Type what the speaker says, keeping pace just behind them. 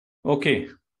Okay.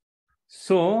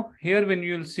 So here when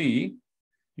you will see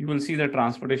the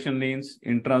transportation lanes,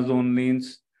 intra-zone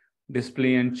lanes,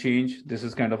 display and change. This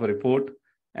is kind of a report.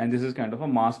 And this is kind of a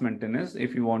mass maintenance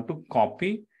if you want to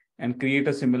copy and create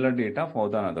a similar data for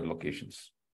the other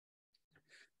locations.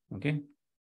 Okay.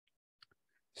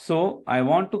 So I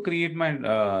want to create my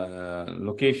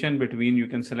location between, you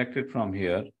can select it from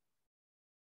here.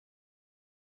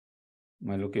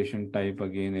 My location type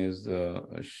again is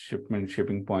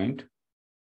shipping point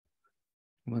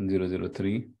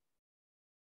 1003.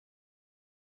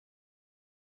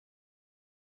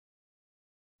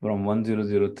 From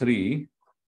 1003,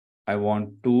 I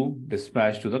want to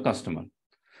dispatch to the customer.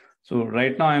 So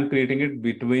right now I'm creating it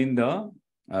between the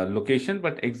location,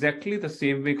 but exactly the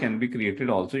same way can be created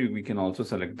also. We can also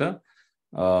select the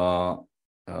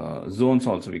zones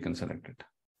also, we can select it.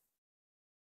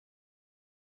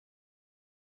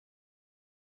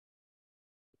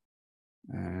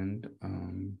 And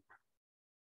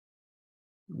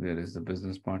where is the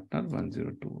business partner?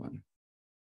 1021.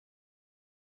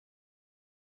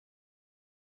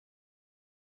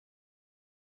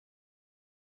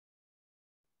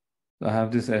 So I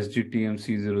have this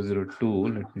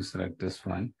SGTMC002. Let me select this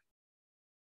one.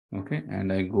 Okay,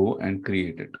 and I go and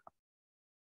create it.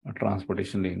 A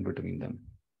transportation lane between them.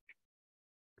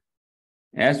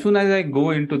 As soon as I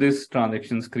go into this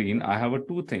transaction screen, I have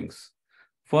two things.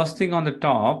 First thing on the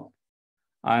top,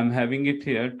 I'm having it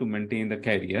here to maintain the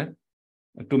carrier,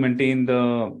 to maintain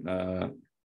the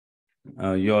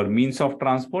your means of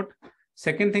transport.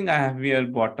 Second thing I have here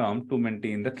bottom to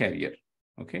maintain the carrier.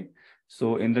 Okay.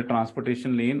 So in the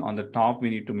transportation lane on the top, we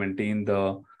need to maintain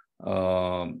the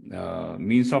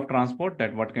means of transport,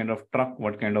 that what kind of truck,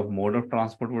 what kind of mode of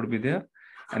transport would be there.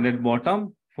 And at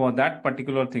bottom, for that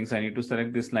particular things, I need to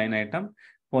select this line item.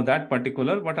 For that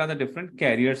particular, what are the different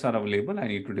carriers are available? I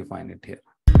need to define it here.